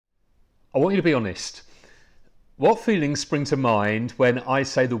I want you to be honest. What feelings spring to mind when I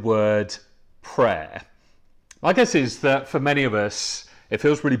say the word prayer? My guess is that for many of us, it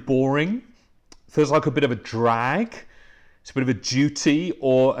feels really boring, feels like a bit of a drag, it's a bit of a duty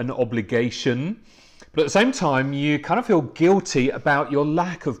or an obligation. But at the same time, you kind of feel guilty about your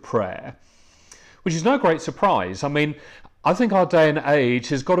lack of prayer, which is no great surprise. I mean, I think our day and age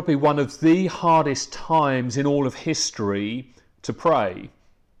has got to be one of the hardest times in all of history to pray.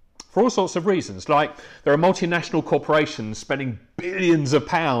 For all sorts of reasons, like there are multinational corporations spending billions of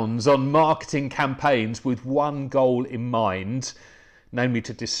pounds on marketing campaigns with one goal in mind, namely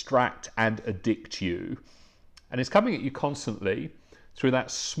to distract and addict you. And it's coming at you constantly through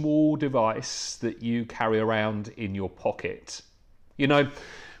that small device that you carry around in your pocket. You know,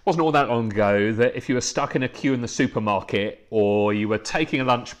 it wasn't all that long ago that if you were stuck in a queue in the supermarket, or you were taking a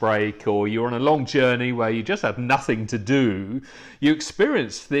lunch break, or you were on a long journey where you just had nothing to do, you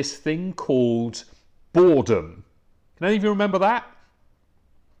experienced this thing called boredom. Can any of you remember that?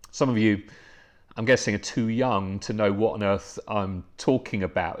 Some of you, I'm guessing, are too young to know what on earth I'm talking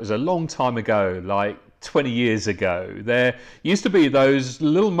about. It was a long time ago, like 20 years ago. There used to be those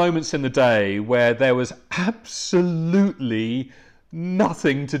little moments in the day where there was absolutely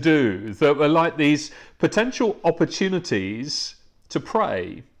nothing to do, that were like these potential opportunities to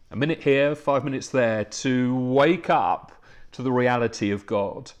pray. A minute here, 5 minutes there, to wake up to the reality of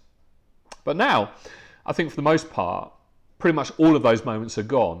God. But now, I think for the most part, pretty much all of those moments are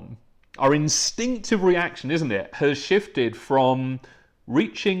gone. Our instinctive reaction, isn't it, has shifted from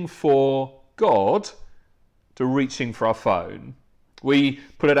reaching for God to reaching for our phone. We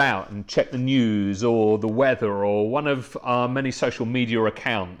put it out and check the news or the weather or one of our many social media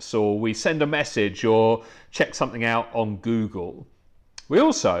accounts, or we send a message or check something out on Google. We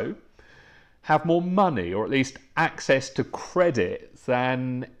also have more money, or at least access to credit,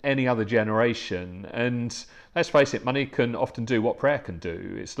 than any other generation. And let's face it, money can often do what prayer can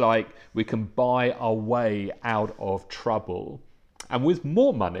do. It's like we can buy our way out of trouble. And with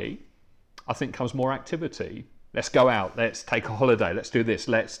more money, I think comes more activity. Let's go out, let's take a holiday, let's do this,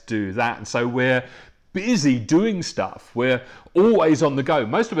 let's do that. And so we're busy doing stuff. We're always on the go.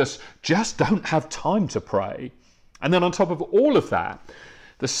 Most of us just don't have time to pray. And then on top of all of that,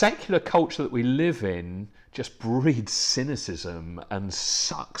 the secular culture that we live in just breeds cynicism and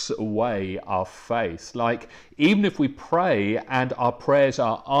sucks away our faith. Like, even if we pray and our prayers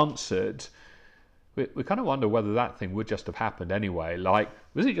are answered, we kind of wonder whether that thing would just have happened anyway. Like,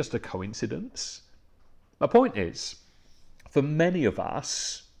 was it just a coincidence? My point is, for many of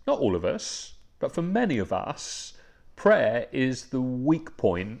us, not all of us, but for many of us, prayer is the weak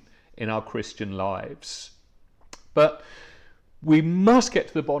point in our Christian lives. But we must get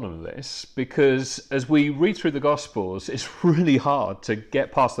to the bottom of this, because as we read through the Gospels, it's really hard to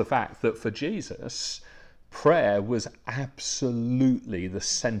get past the fact that for Jesus, prayer was absolutely the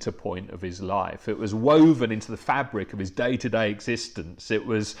center point of his life. It was woven into the fabric of his day-to-day existence. It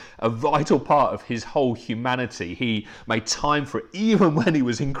was a vital part of his whole humanity. He made time for it even when he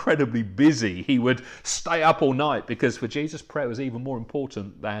was incredibly busy. He would stay up all night because for Jesus, prayer was even more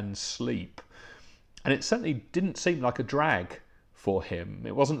important than sleep. And it certainly didn't seem like a drag for him.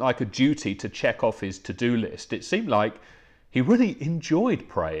 It wasn't like a duty to check off his to-do list. It seemed like he really enjoyed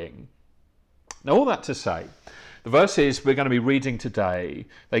praying. Now, all that to say, the verses we're going to be reading today,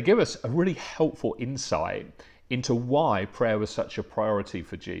 they give us a really helpful insight into why prayer was such a priority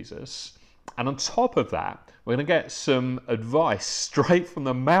for Jesus. And on top of that, we're going to get some advice straight from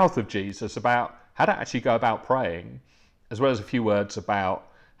the mouth of Jesus about how to actually go about praying, as well as a few words about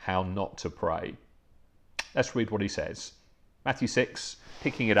how not to pray. Let's read what he says. Matthew 6,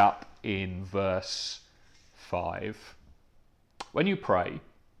 picking it up in verse 5. When you pray,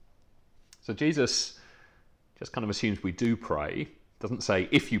 so Jesus just kind of assumes we do pray. Doesn't say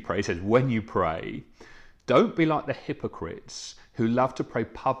if you pray, he says when you pray. Don't be like the hypocrites who love to pray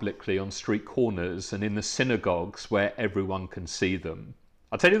publicly on street corners and in the synagogues where everyone can see them.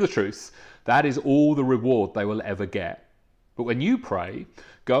 I'll tell you the truth, that is all the reward they will ever get. But when you pray,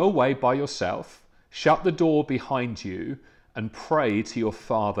 go away by yourself, shut the door behind you, and pray to your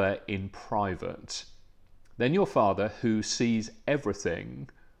Father in private. Then your Father, who sees everything,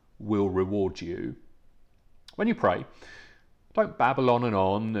 will reward you. When you pray, don't babble on and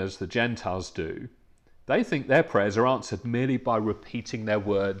on as the Gentiles do. They think their prayers are answered merely by repeating their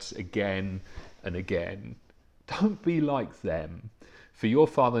words again and again. Don't be like them, for your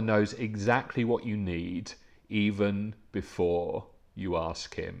Father knows exactly what you need even before you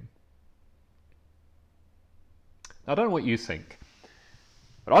ask him. Now, I don't know what you think,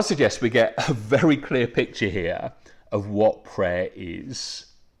 but I suggest we get a very clear picture here of what prayer is.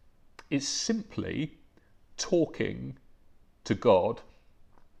 It's simply talking to God.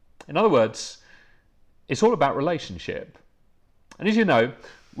 In other words, it's all about relationship. And as you know,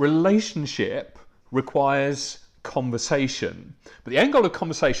 relationship requires conversation. But the end goal of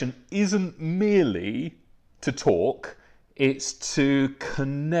conversation isn't merely to talk, it's to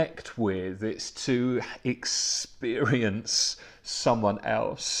connect with, it's to experience someone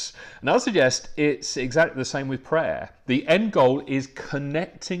else. And I'll suggest it's exactly the same with prayer. The end goal is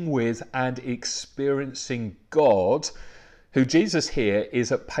connecting with and experiencing God, who Jesus here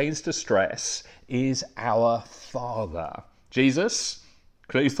is at pains to stress is our Father. Jesus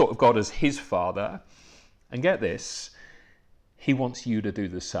clearly thought of God as his Father. And get this, he wants you to do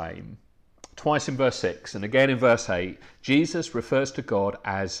the same. Twice in verse 6 and again in verse 8, Jesus refers to God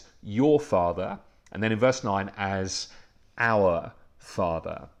as your Father, and then in verse 9 as our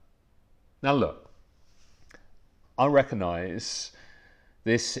Father. Now look, I recognise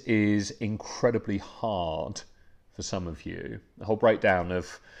this is incredibly hard for some of you. The whole breakdown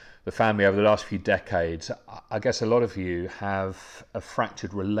of the family over the last few decades, I guess a lot of you have a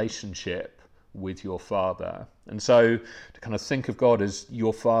fractured relationship with your father. And so to kind of think of God as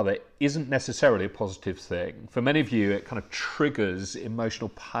your father isn't necessarily a positive thing. For many of you, it kind of triggers emotional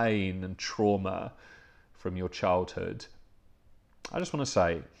pain and trauma from your childhood. I just want to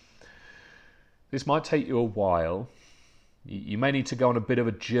say, this might take you a while. You may need to go on a bit of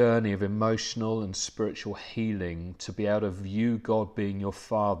a journey of emotional and spiritual healing to be able to view God being your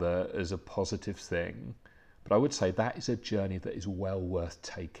father as a positive thing. But I would say that is a journey that is well worth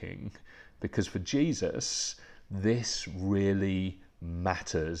taking, because for Jesus, this really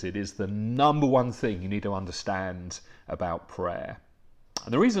matters. It is the number one thing you need to understand about prayer.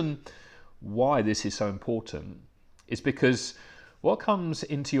 And the reason why this is so important is because what comes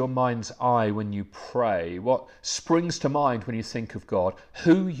into your mind's eye when you pray, what springs to mind when you think of God,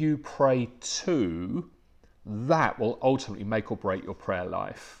 who you pray to, that will ultimately make or break your prayer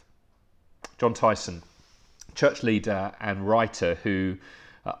life. John Tyson, church leader and writer who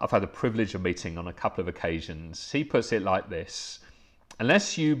I've had the privilege of meeting on a couple of occasions, he puts it like this: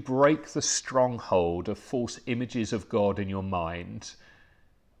 unless you break the stronghold of false images of God in your mind,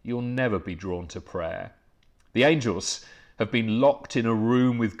 you'll never be drawn to prayer. The angels have been locked in a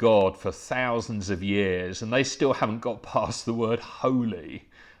room with God for thousands of years, and they still haven't got past the word holy,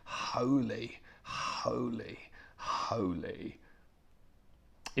 holy, holy, holy.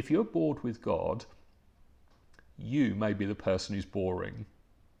 If you're bored with God, you may be the person who's boring.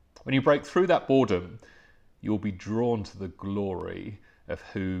 When you break through that boredom, you'll be drawn to the glory of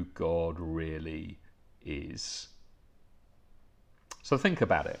who God really is. So think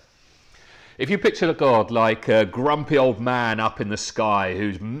about it. If you picture God like a grumpy old man up in the sky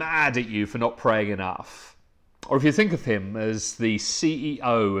who's mad at you for not praying enough, or if you think of him as the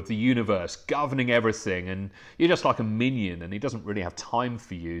CEO of the universe governing everything and you're just like a minion and he doesn't really have time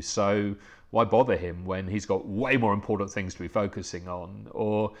for you, so why bother him when he's got way more important things to be focusing on?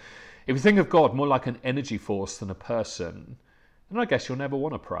 Or if you think of God more like an energy force than a person, then I guess you'll never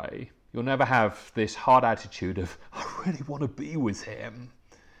want to pray. You'll never have this hard attitude of, I really want to be with him.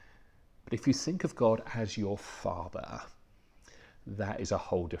 But if you think of God as your Father, that is a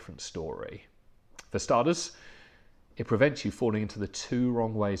whole different story. For starters, it prevents you falling into the two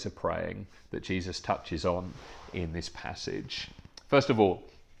wrong ways of praying that Jesus touches on in this passage. First of all,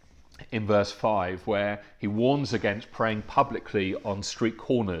 in verse 5, where he warns against praying publicly on street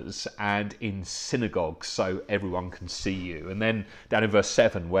corners and in synagogues so everyone can see you. And then down in verse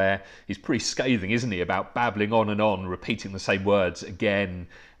 7, where he's pretty scathing, isn't he, about babbling on and on, repeating the same words again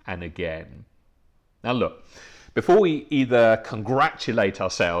and again. Now look, before we either congratulate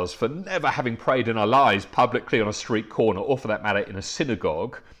ourselves for never having prayed in our lives publicly on a street corner, or for that matter in a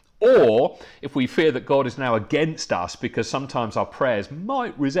synagogue, or if we fear that God is now against us because sometimes our prayers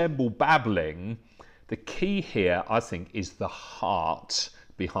might resemble babbling, the key here, I think, is the heart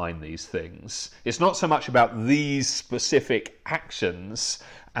behind these things. It's not so much about these specific actions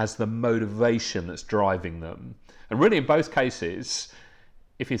as the motivation that's driving them. And really in both cases,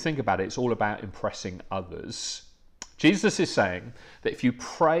 if you think about it, it's all about impressing others. Jesus is saying that if you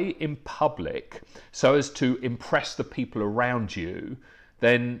pray in public so as to impress the people around you,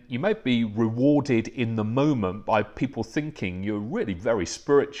 then you may be rewarded in the moment by people thinking you're really very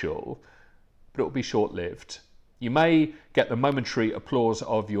spiritual, but it will be short-lived. You may get the momentary applause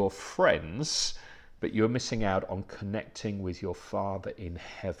of your friends, but you're missing out on connecting with your Father in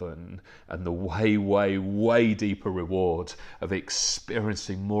heaven and the way, way, way deeper reward of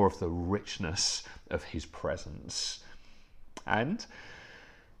experiencing more of the richness of his presence. And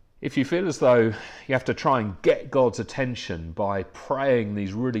If you feel as though you have to try and get God's attention by praying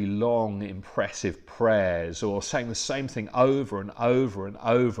these really long, impressive prayers, or saying the same thing over and over and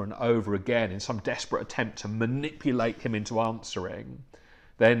over and over again in some desperate attempt to manipulate him into answering,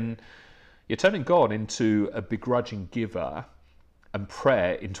 then you're turning God into a begrudging giver and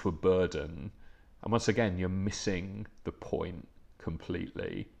prayer into a burden. And once again, you're missing the point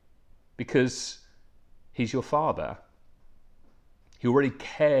completely, because he's your Father. He already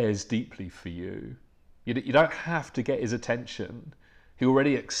cares deeply for you. You don't have to get his attention. He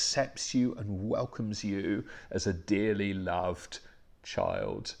already accepts you and welcomes you as a dearly loved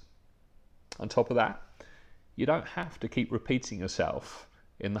child. On top of that, you don't have to keep repeating yourself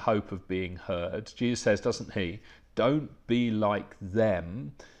in the hope of being heard. Jesus says, doesn't he? Don't be like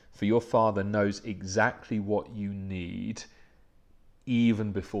them, for your Father knows exactly what you need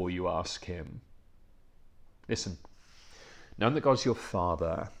even before you ask him. Listen, knowing that God's your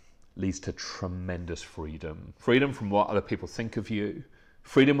Father leads to tremendous freedom. Freedom from what other people think of you.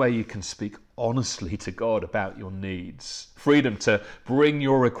 Freedom where you can speak honestly to God about your needs. Freedom to bring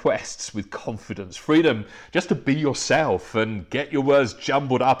your requests with confidence. Freedom just to be yourself and get your words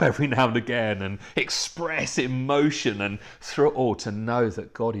jumbled up every now and again and express emotion, and through it all to know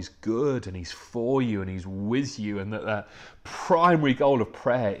that God is good and he's for you and he's with you, and that the primary goal of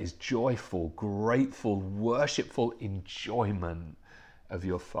prayer is joyful, grateful, worshipful enjoyment of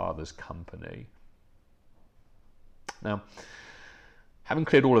your Father's company. Now, having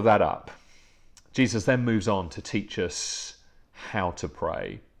cleared all of that up, Jesus then moves on to teach us how to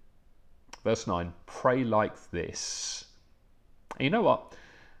pray. Verse 9, pray like this. And you know what?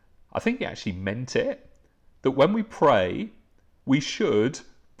 I think he actually meant it, that when we pray, we should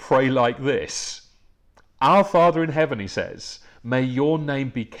pray like this. Our Father in heaven, he says, may your name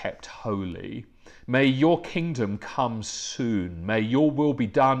be kept holy. May your kingdom come soon. May your will be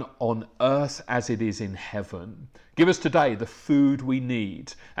done on earth as it is in heaven. Give us today the food we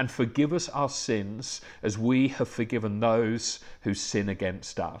need, and forgive us our sins as we have forgiven those who sin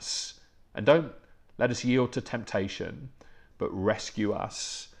against us. And don't let us yield to temptation, but rescue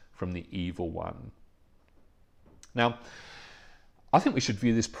us from the evil one. Now, I think we should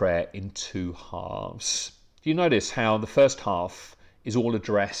view this prayer in two halves. Do you notice how the first half is all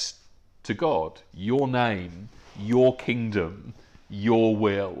addressed to God? Your name, your kingdom, your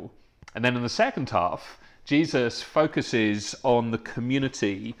will. And then in the second half, Jesus focuses on the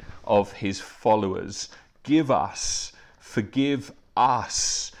community of his followers. Give us, forgive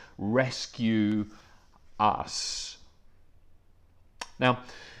us, rescue us. Now,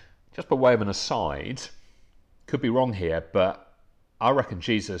 just by way of an aside, could be wrong here, but I reckon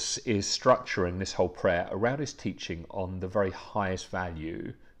Jesus is structuring this whole prayer around his teaching on the very highest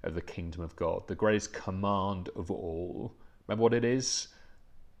value of the kingdom of God, the greatest command of all. Remember what it is?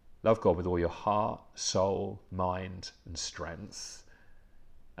 Love God with all your heart, soul, mind, and strength.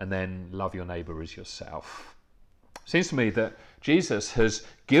 And then love your neighbour as yourself. Seems to me that Jesus has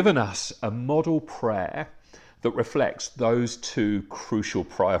given us a model prayer that reflects those two crucial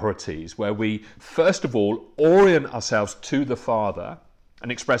priorities, where we first of all orient ourselves to the Father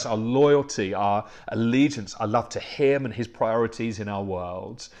and express our loyalty, our allegiance, our love to him and his priorities in our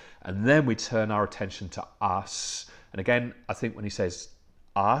world. And then we turn our attention to us. And again, I think when he says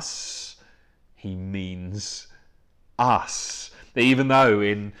us, he means us. Even though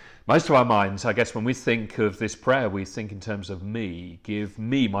in most of our minds, I guess when we think of this prayer, we think in terms of me. Give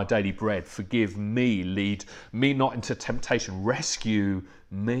me my daily bread. Forgive me. Lead me not into temptation. Rescue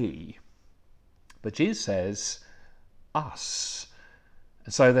me. But Jesus says us.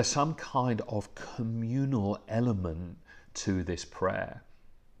 And so there's some kind of communal element to this prayer.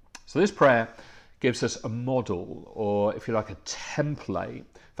 So this prayer gives us a model, or if you like, a template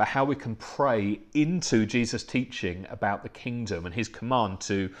for how we can pray into Jesus' teaching about the kingdom and his command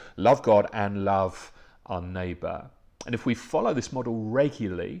to love God and love our neighbour. And if we follow this model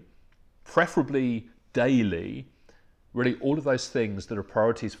regularly, preferably daily, really all of those things that are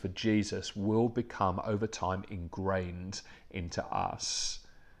priorities for Jesus will become over time ingrained into us.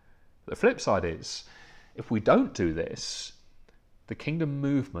 The flip side is, if we don't do this, the kingdom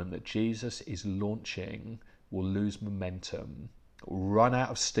movement that Jesus is launching will lose momentum, run out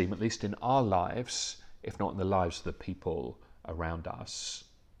of steam, at least in our lives, if not in the lives of the people around us.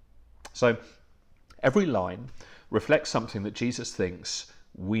 So every line reflects something that Jesus thinks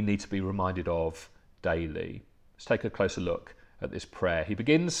we need to be reminded of daily. Let's take a closer look at this prayer. He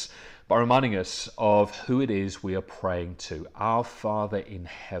begins by reminding us of who it is we are praying to. Our Father in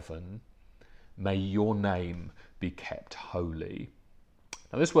heaven, may your name be kept holy.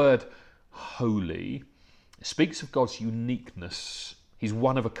 Now this word holy speaks of God's uniqueness, He's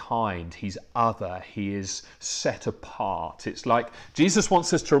one of a kind. He's other. He is set apart. It's like Jesus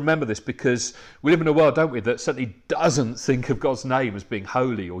wants us to remember this because we live in a world, don't we, that certainly doesn't think of God's name as being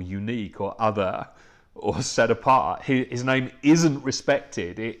holy or unique or other or set apart. His name isn't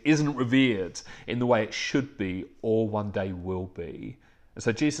respected. It isn't revered in the way it should be or one day will be. And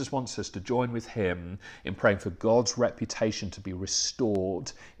so Jesus wants us to join with him in praying for God's reputation to be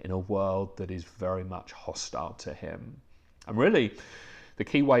restored in a world that is very much hostile to him. And really, the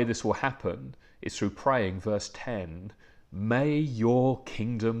key way this will happen is through praying, verse 10, may your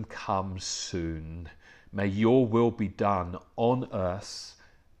kingdom come soon. May your will be done on earth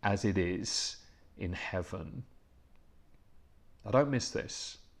as it is in heaven. Now don't miss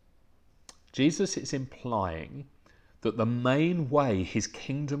this. Jesus is implying that the main way his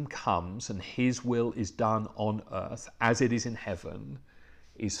kingdom comes and his will is done on earth as it is in heaven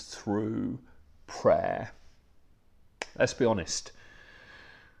is through prayer. Let's be honest.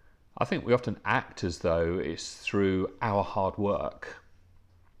 I think we often act as though it's through our hard work.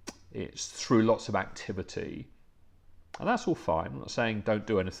 It's through lots of activity. And that's all fine. I'm not saying don't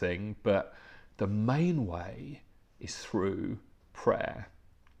do anything, but the main way is through prayer.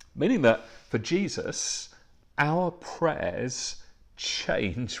 Meaning that for Jesus, our prayers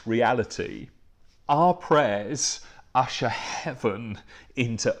change reality. Our prayers usher heaven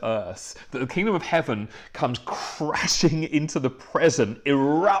into earth. That the kingdom of heaven comes crashing into the present,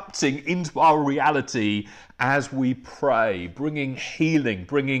 erupting into our reality as we pray, bringing healing,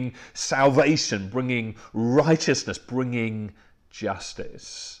 bringing salvation, bringing righteousness, bringing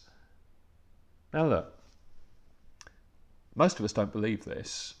justice. Now look, most of us don't believe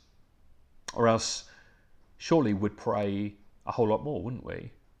this, or else surely we'd pray a whole lot more, wouldn't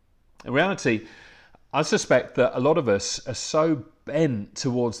we? In reality, I suspect that a lot of us are so bent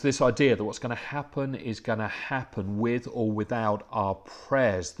towards this idea that what's going to happen is going to happen with or without our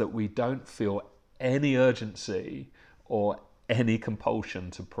prayers that we don't feel any urgency or any compulsion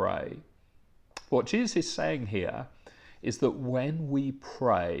to pray. What Jesus is saying here is that when we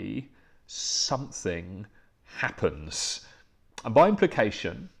pray, something happens. And by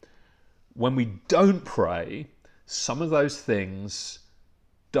implication, when we don't pray, some of those things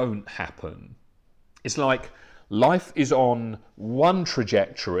don't happen. It's like life is on one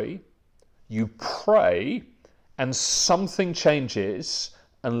trajectory, you pray, and something changes,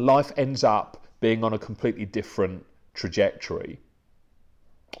 and life ends up being on a completely different trajectory.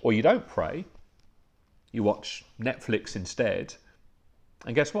 Or you don't pray, you watch Netflix instead,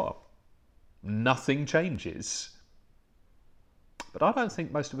 and guess what? Nothing changes. But I don't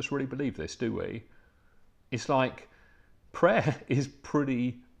think most of us really believe this, do we? It's like prayer is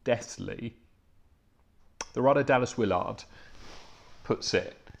pretty deathly. The writer Dallas Willard puts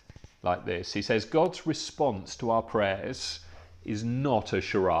it like this. He says, God's response to our prayers is not a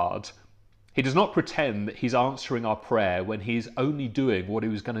charade. He does not pretend that he's answering our prayer when he's only doing what he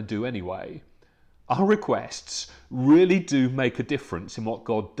was going to do anyway. Our requests really do make a difference in what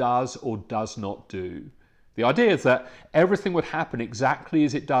God does or does not do. The idea that everything would happen exactly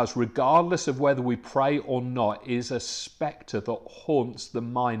as it does, regardless of whether we pray or not, is a spectre that haunts the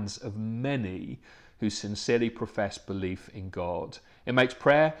minds of many who sincerely profess belief in God. It makes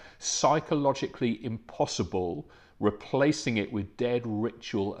prayer psychologically impossible, replacing it with dead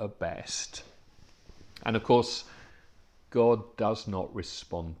ritual at best. And of course, God does not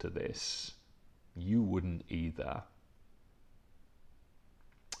respond to this. You wouldn't either.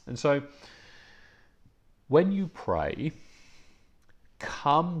 And so, when you pray,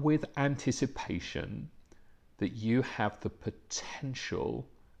 come with anticipation that you have the potential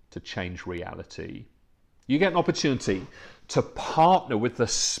to change reality. You get an opportunity to partner with the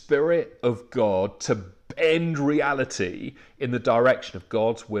Spirit of God to bend reality in the direction of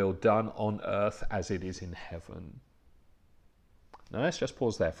God's will done on earth as it is in heaven. Now let's just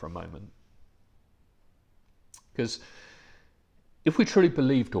pause there for a moment. Because if we truly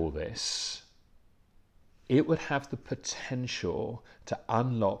believed all this, it would have the potential to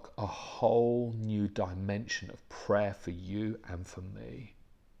unlock a whole new dimension of prayer for you and for me.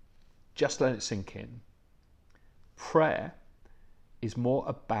 Just let it sink in. Prayer is more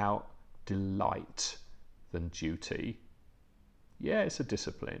about delight than duty. Yeah, it's a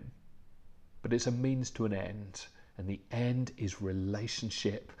discipline, but it's a means to an end. And the end is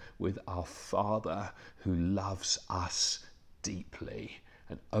relationship with our Father who loves us deeply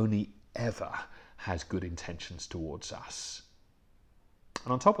and only ever has good intentions towards us.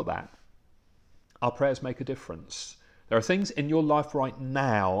 And on top of that, our prayers make a difference. There are things in your life right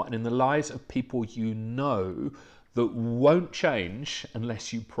now and in the lives of people you know that won't change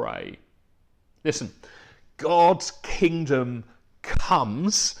unless you pray. Listen, God's kingdom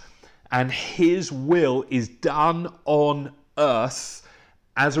comes and his will is done on earth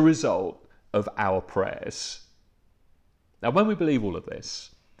as a result of our prayers. Now, when we believe all of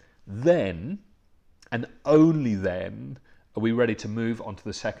this, then, and only then, are we ready to move on to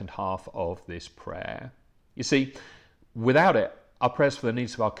the second half of this prayer. You see, without it, our prayers for the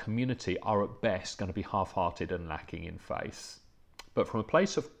needs of our community are at best going to be half-hearted and lacking in faith. But from a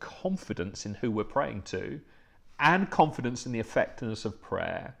place of confidence in who we're praying to, and confidence in the effectiveness of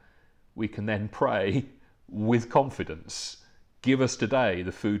prayer, we can then pray with confidence. Give us today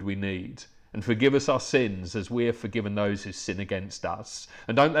the food we need, and forgive us our sins as we have forgiven those who sin against us.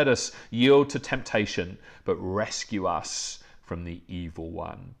 And don't let us yield to temptation, but rescue us from the evil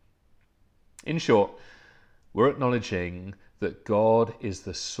one. In short, we're acknowledging that God is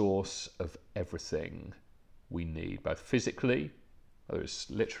the source of everything we need, both physically, whether it's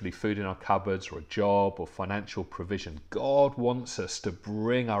literally food in our cupboards or a job or financial provision. God wants us to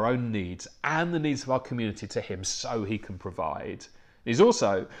bring our own needs and the needs of our community to him so he can provide. He's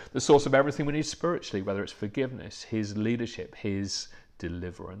also the source of everything we need spiritually, whether it's forgiveness, his leadership, his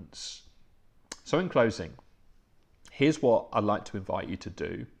deliverance. So in closing, here's what I'd like to invite you to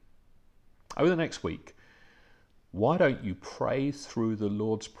do. Over the next week, why don't you pray through the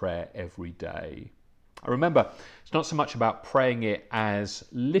Lord's Prayer every day? Remember, it's not so much about praying it as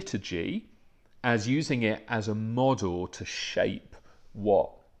liturgy as using it as a model to shape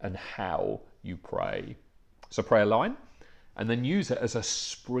what and how you pray. So pray a line and then use it as a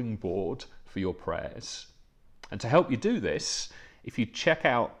springboard for your prayers. And to help you do this, if you check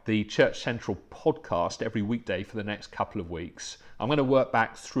out the Church Central podcast every weekday for the next couple of weeks, I'm going to work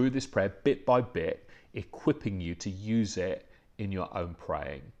back through this prayer bit by bit, equipping you to use it in your own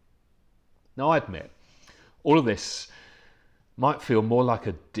praying. Now, I admit, all of this might feel more like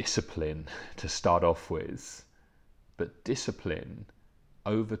a discipline to start off with, but discipline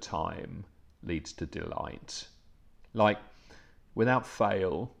over time leads to delight. Like, without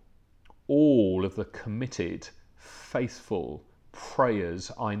fail, all of the committed, faithful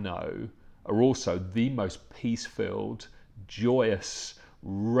prayers I know are also the most peace-filled, joyous,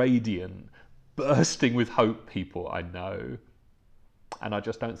 radiant, bursting with hope people I know. And I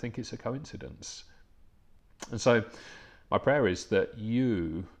just don't think it's a coincidence. And so my prayer is that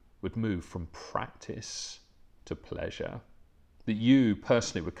you would move from practice to pleasure, that you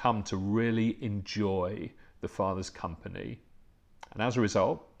personally would come to really enjoy the Father's company, and as a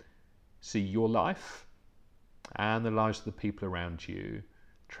result, see your life and the lives of the people around you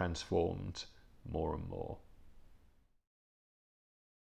transformed more and more.